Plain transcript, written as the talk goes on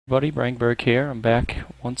Buddy, Brangberg here. I'm back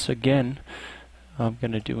once again. I'm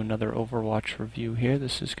going to do another Overwatch review here.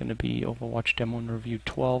 This is going to be Overwatch Demo and Review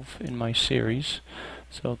 12 in my series.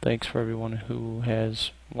 So thanks for everyone who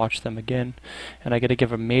has watched them again. And I got to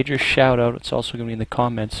give a major shout out. It's also going to be in the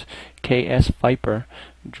comments. KS V1P3R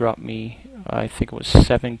dropped me, I think it was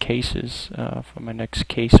 7 cases for my next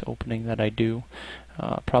case opening that I do.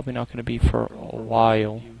 Probably not going to be for a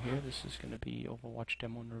while. This is going to be Overwatch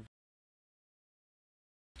Demo and Review.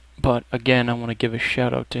 But again, I want to give a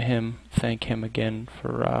shout out to him, thank him again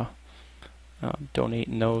for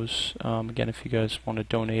donating those. Again, if you guys want to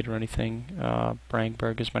donate or anything,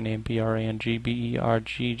 Brangberg is my name,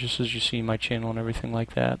 B-R-A-N-G-B-E-R-G, just as you see my channel and everything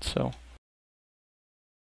like that. So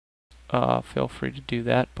feel free to do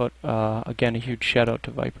that. But again, a huge shout out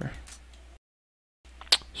to V1P3R.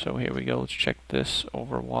 So here we go. Let's check this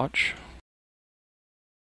Overwatch.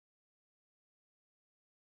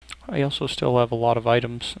 I also still have a lot of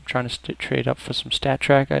items. I'm trying to trade up for some stat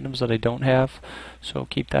track items that I don't have, so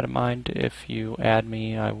keep that in mind. If you add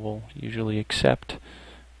me, I will usually accept,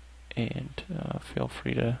 and feel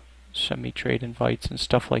free to send me trade invites and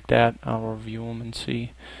stuff like that. I'll review them and see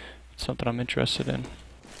if it's something I'm interested in.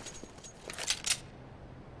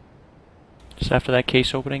 Just after that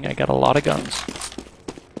case opening, I got a lot of guns.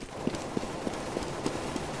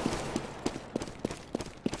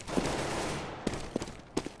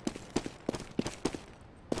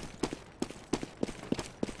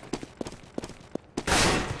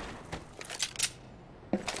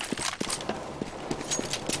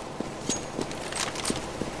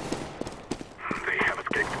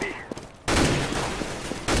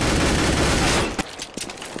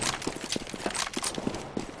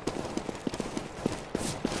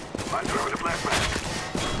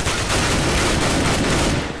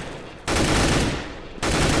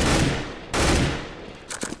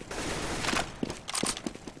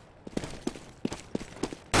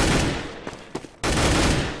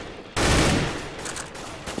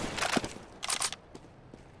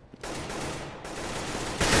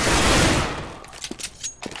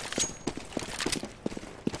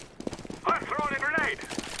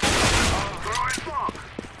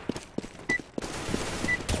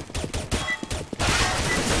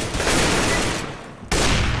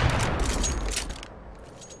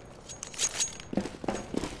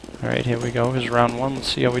 Alright, here we go. Here's round 1.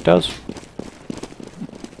 Let's see how he does.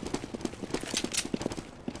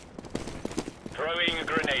 Throwing a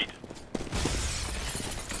grenade.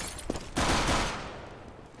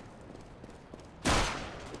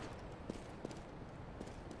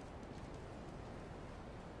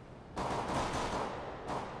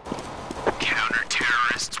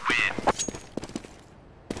 Counter-terrorists win.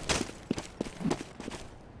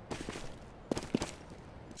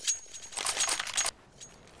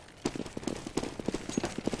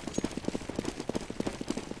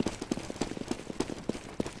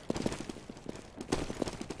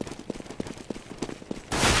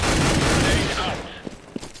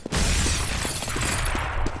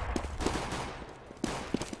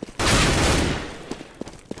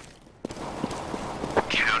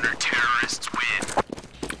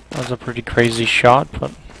 That was a pretty crazy shot,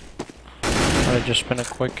 but might have just been a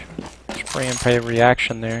quick spray and pray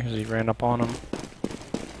reaction there as he ran up on him.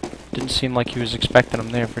 Didn't seem like he was expecting him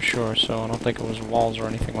there for sure, so I don't think it was walls or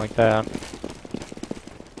anything like that.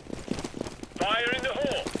 Fire in the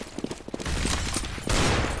hole.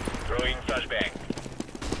 Throwing flashbang.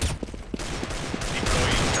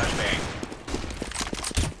 Deploying flashbang.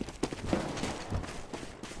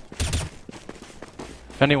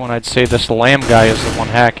 If anyone, I'd say this Lamb guy is the one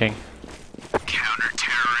hacking.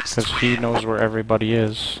 Because he knows where everybody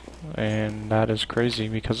is. And that is crazy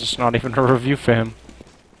because it's not even a review for him.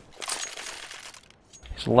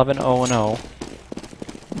 He's 11-0-0.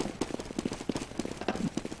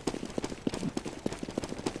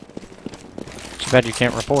 Too bad you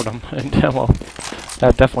can't report him. And well,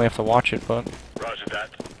 I'd definitely have to watch it, but... Roger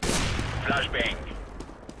that. Flashbang.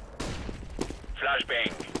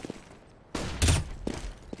 Flashbang.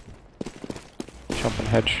 Jumping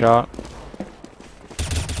headshot.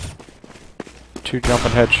 2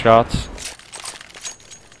 jumping headshots.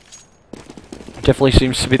 Definitely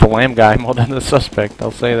seems to be the Lamb guy more than the suspect,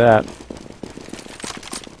 I'll say that.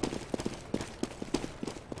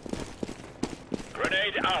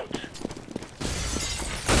 Grenade out.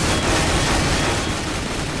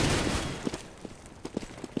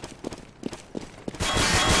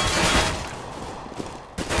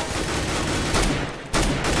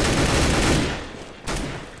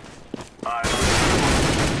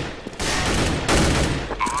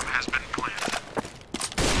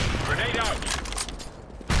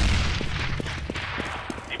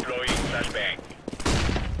 Flashbang.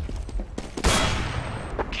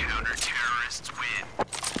 Counter-terrorists win.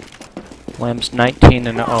 Lamb's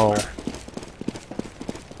 19-0.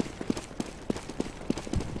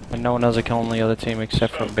 And no one has a kill on the other team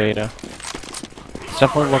except for Beta. It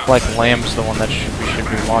definitely look like Lamb's the one that we should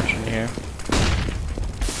be watching here.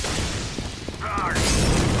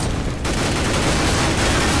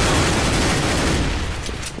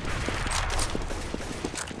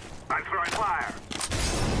 I'm throwing fire.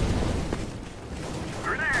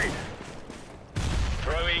 Grenade.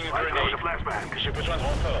 Throwing I'm throwing a grenade. flashbang. J'ai besoin de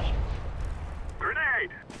renfort.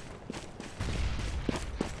 Grenade.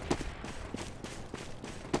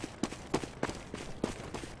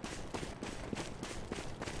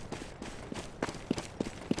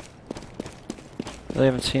 Really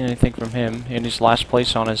haven't seen anything from him, and he's last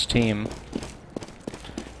place on his team.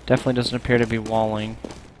 Definitely doesn't appear to be walling.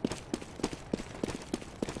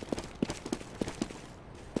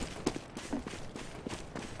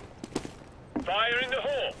 Fire in the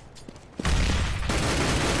hole.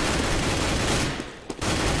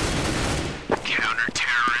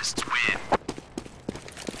 Counter-terrorists win.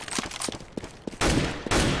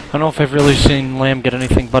 I don't know if I've really seen Lamb get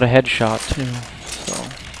anything but a headshot, too. So.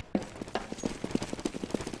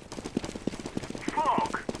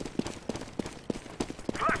 Smoke.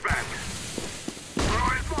 Flashbang.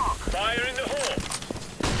 Throwing smoke. Fire in the hole.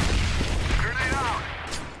 Grenade out.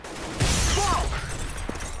 Smoke.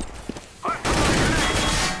 I'm throwing grenade.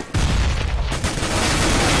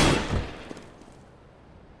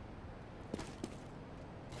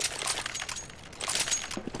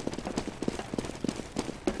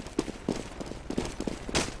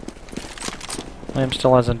 Lamb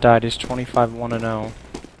still hasn't died. He's 25-1-0.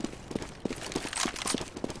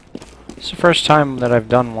 It's the first time that I've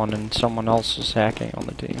done one and someone else is hacking on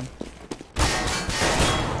the team.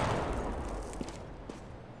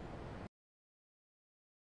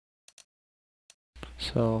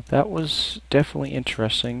 So that was definitely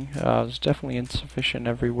interesting. It was definitely insufficient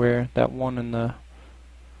everywhere. That one in the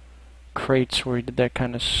crates where he did that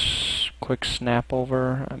kind of quick snap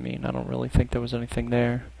over. I mean, I don't really think there was anything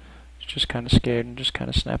there. Just kind of scared and just kind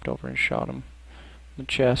of snapped over and shot him in the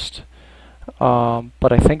chest.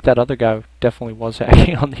 But I think that other guy definitely was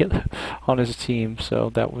hacking on his team, so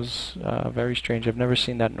that was very strange. I've never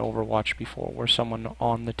seen that in Overwatch before, where someone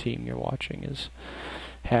on the team you're watching is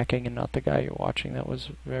hacking and not the guy you're watching. That was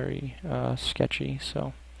very sketchy.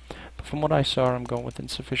 So, but from what I saw, I'm going with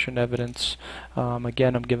insufficient evidence.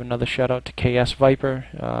 Again, I'm giving another shout out to KS Viper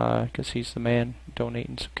because he's the man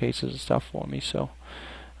donating some cases and stuff for me. So.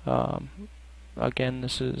 Again,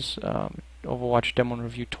 this is Overwatch Demo and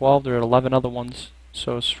Review 12. There are 11 other ones,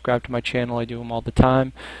 so subscribe to my channel. I do them all the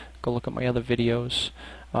time. Go look at my other videos.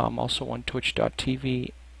 Also on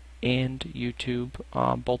Twitch.tv and YouTube.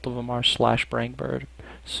 Both of them are /Brangbird.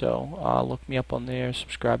 So look me up on there,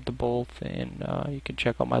 subscribe to both, and you can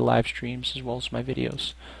check out my live streams as well as my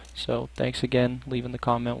videos. So thanks again. Leave in the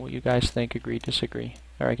comment what you guys think. Agree, disagree.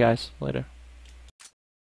 Alright guys, later.